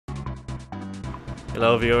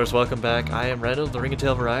Hello viewers, welcome back. I am Randall, the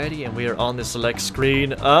Ring-tail variety, and we are on the select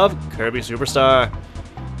screen of Kirby Superstar.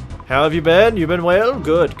 How have you been? You been well?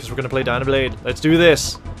 Good, because we're going to play Dynablade. Let's do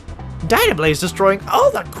this. Dynablade's destroying all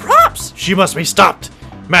the crops! She must be stopped!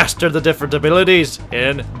 Master the different abilities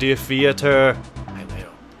and defeat her. I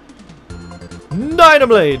will.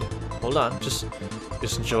 Dynablade! Hold on, just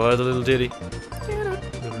enjoy the little ditty.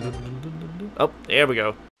 Oh, there we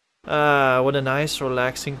go. Ah, what a nice,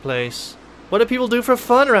 relaxing place. What do people do for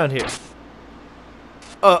fun around here?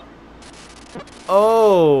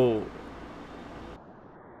 Oh.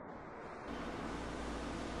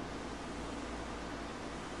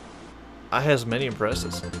 I has many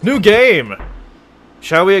impresses. New game!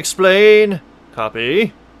 Shall we explain?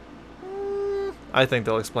 Copy. I think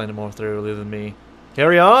they'll explain it more thoroughly than me.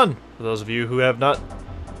 Carry on! For those of you who have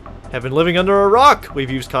been living under a rock,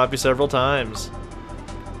 we've used copy several times.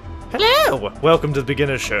 Hello! Welcome to the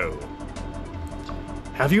beginner show.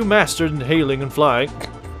 Have you mastered inhaling and flying?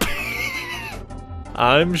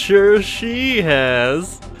 I'm sure she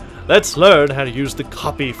has. Let's learn how to use the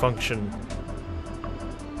copy function.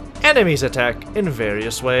 Enemies attack in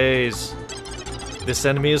various ways. This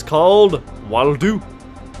enemy is called Waldo.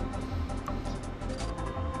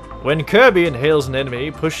 When Kirby inhales an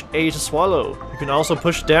enemy, push A to swallow. You can also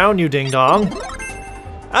push down, you ding-dong.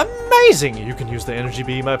 Amazing! You can use the energy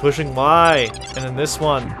beam by pushing Y. And then this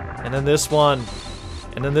one. And then this one.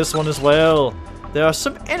 And then this one as well. There are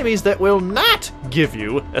some enemies that will not give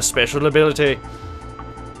you a special ability.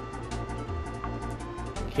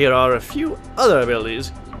 Here are a few other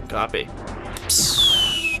abilities. Copy.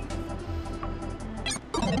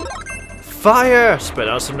 Fire! Spit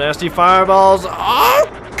out some nasty fireballs.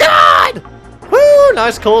 Oh, God! Woo!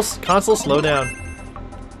 Nice console slowdown.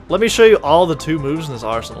 Let me show you all the 2 moves in this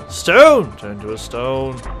arsenal. Stone! Turn to a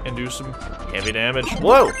stone and do some heavy damage.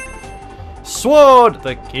 Whoa! Sword!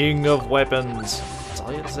 The king of weapons. That's all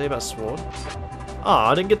you have to say about sword? Aw,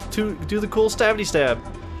 I didn't get to do the cool stabby stab.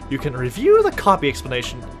 You can review the copy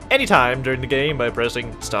explanation anytime during the game by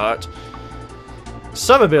pressing start.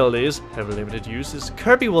 Some abilities have limited uses.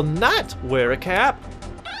 Kirby will not wear a cap.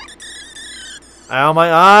 Ow,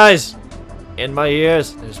 my eyes! In my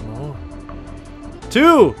ears. There's more.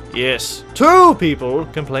 2! Yes, 2 people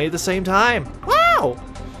can play at the same time. Wow!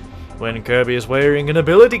 When Kirby is wearing an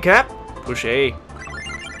ability cap, push A.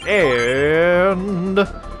 And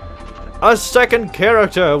a second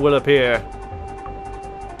character will appear.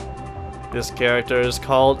 This character is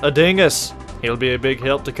called a dingus. He'll be a big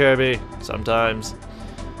help to Kirby, sometimes.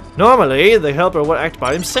 Normally, the helper will act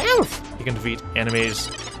by himself. He can defeat enemies,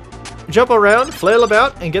 jump around, flail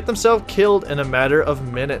about, and get themselves killed in a matter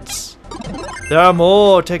of minutes. There are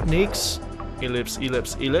more techniques. Ellipse,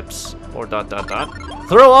 ellipse, ellipse, or dot, dot, dot.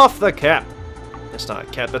 Throw off the cap. That's not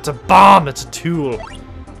a cap, that's a bomb, it's a tool.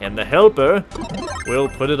 And the helper will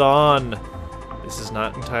put it on. This is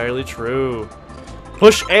not entirely true.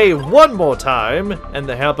 Push A one more time, and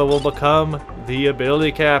the helper will become the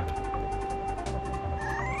ability cap.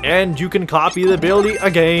 And you can copy the ability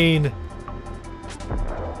again.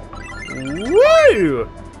 Woo!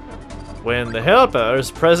 When the helper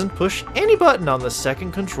is present, push any button on the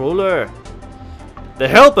second controller. The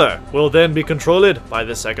helper will then be controlled by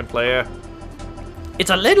the second player. It's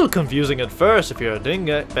a little confusing at first if you're a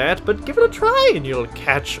dingbat, but give it a try and you'll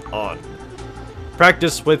catch on.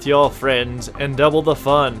 Practice with your friends and double the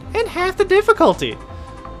fun and half the difficulty.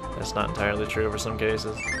 That's not entirely true for some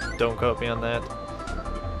cases. Don't quote me on that.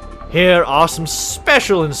 Here are some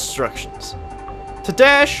special instructions. To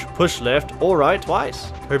dash, push left or right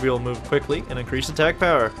twice. Kirby will move quickly and increase attack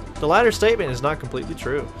power. The latter statement is not completely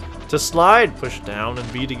true. To slide, push down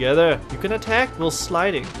and B together. You can attack while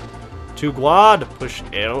sliding. To quad, push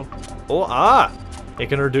L or R. It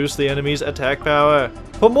can reduce the enemy's attack power.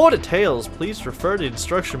 For more details, please refer to the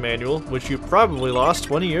instruction manual, which you probably lost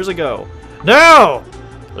 20 years ago. Now,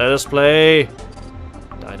 let us play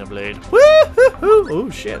Dynablade. Woo-hoo-hoo! Oh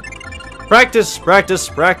shit. Practice, practice,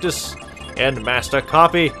 practice, and master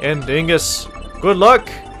copy and dingus. Good luck.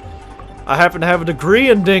 I happen to have a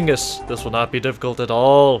degree in dingus. This will not be difficult at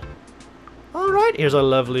all. Alright, here's a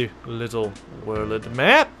lovely little world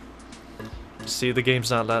map. See, the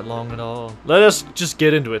game's not that long at all. Let us just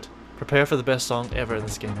get into it. Prepare for the best song ever in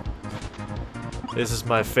this game. This is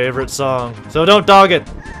my favorite song, so don't dog it.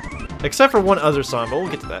 Except for one other song, but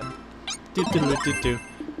we'll get to that. Do-do-do-do-do.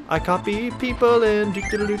 I copy people and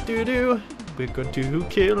do-do-do-do-do. We're going to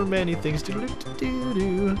kill many things.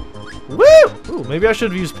 Do-do-do-do-do. Woo! Ooh, maybe I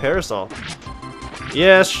should have used Parasol.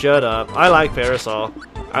 Yes, shut up. I like Parasol.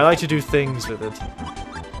 I like to do things with it.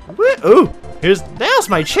 Woo! Ooh! Now's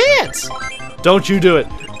my chance! Don't you do it!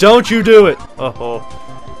 Don't you do it! Oh,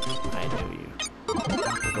 I knew you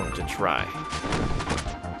were going to try.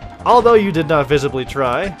 Although you did not visibly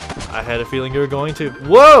try, I had a feeling you were going to.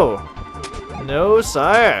 Whoa! No,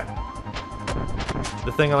 sire.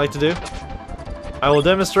 The thing I like to do. I will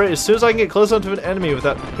demonstrate as soon as I can get close enough to an enemy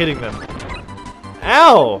without hitting them.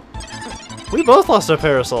 Ow! We both lost our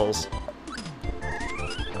parasols.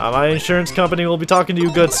 My insurance company will be talking to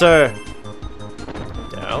you, good sir.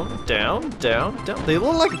 Down, down, down, down. They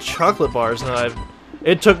look like chocolate bars, and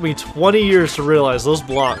it took me 20 years to realize those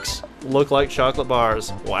blocks look like chocolate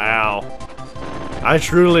bars. Wow. I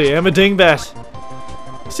truly am a dingbat.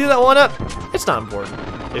 See that one up? It's not important.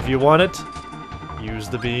 If you want it, use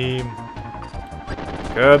the beam.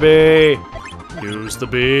 Kirby! Use the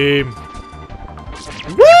beam.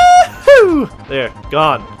 Woohoo! There,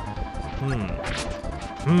 gone.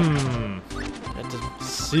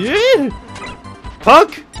 See?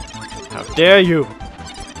 Punk! How dare you!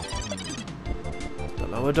 The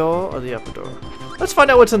lower door or the upper door? Let's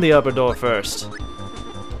find out what's in the upper door first.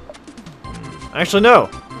 Actually, no.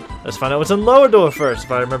 Let's find out what's in lower door first,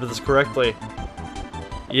 if I remember this correctly.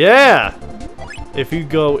 Yeah! If you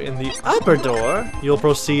go in the upper door, you'll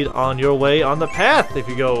proceed on your way on the path. If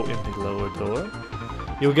you go in the lower door,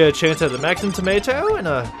 you'll get a chance at a maximum tomato and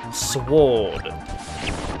a sword.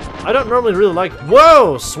 I don't normally really like,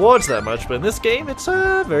 whoa, swords that much, but in this game, it's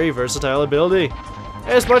a very versatile ability.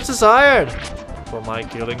 As much desired for my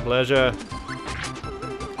killing pleasure.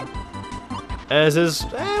 As is,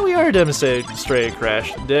 we already demonstrated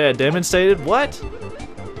crash. Demonstrated what?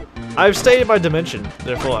 I've stated my dimension,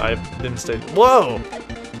 therefore I've demonstrated. Whoa!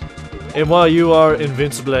 And while you are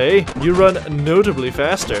invincible, you run notably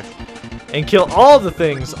faster and kill all the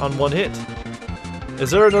things on one hit. Is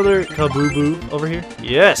there another Kaboo-Boo over here?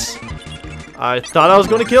 Yes! I thought I was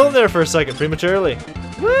going to kill him there for a second, prematurely.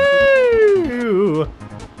 Woo!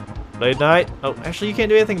 Late night. Oh, actually, you can't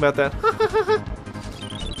do anything about that.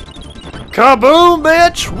 Kaboom,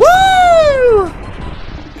 bitch! Woo!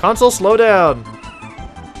 Console, slow down.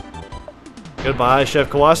 Goodbye, Chef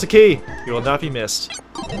Kawasaki. You will not be missed.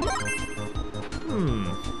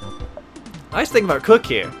 Nice thing about Cook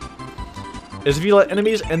here is if you let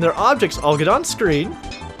enemies and their objects all get on screen,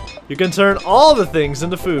 you can turn all the things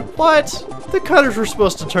into food. What? The cutters were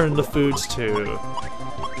supposed to turn into foods too.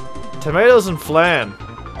 Tomatoes and flan.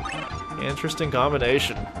 Interesting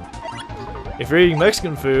combination. If you're eating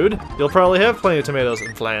Mexican food, you'll probably have plenty of tomatoes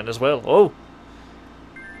and flan as well. Oh.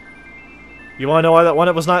 You want to know why that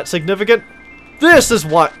one-up was not significant? This is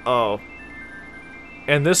why. Oh.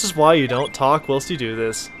 And this is why you don't talk whilst you do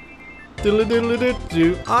this.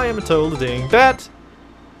 Diddle-diddle-diddle-doo. I am a total dingbat.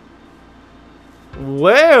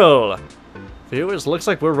 Well, viewers, looks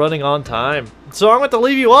like we're running on time. So I'm going to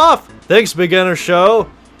leave you off. Thanks, Beginner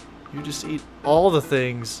Show. You just eat all the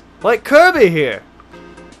things. Like Kirby here.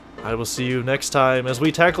 I will see you next time as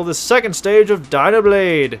we tackle the second stage of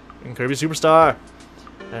Dynablade in Kirby Superstar.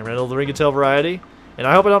 I'm Randall the RingtailRandl Variety, and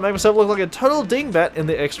I hope I don't make myself look like a total dingbat in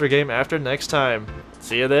the extra game after next time.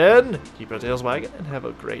 See you then, keep your tails wagging, and have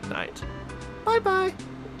a great night. Bye-bye.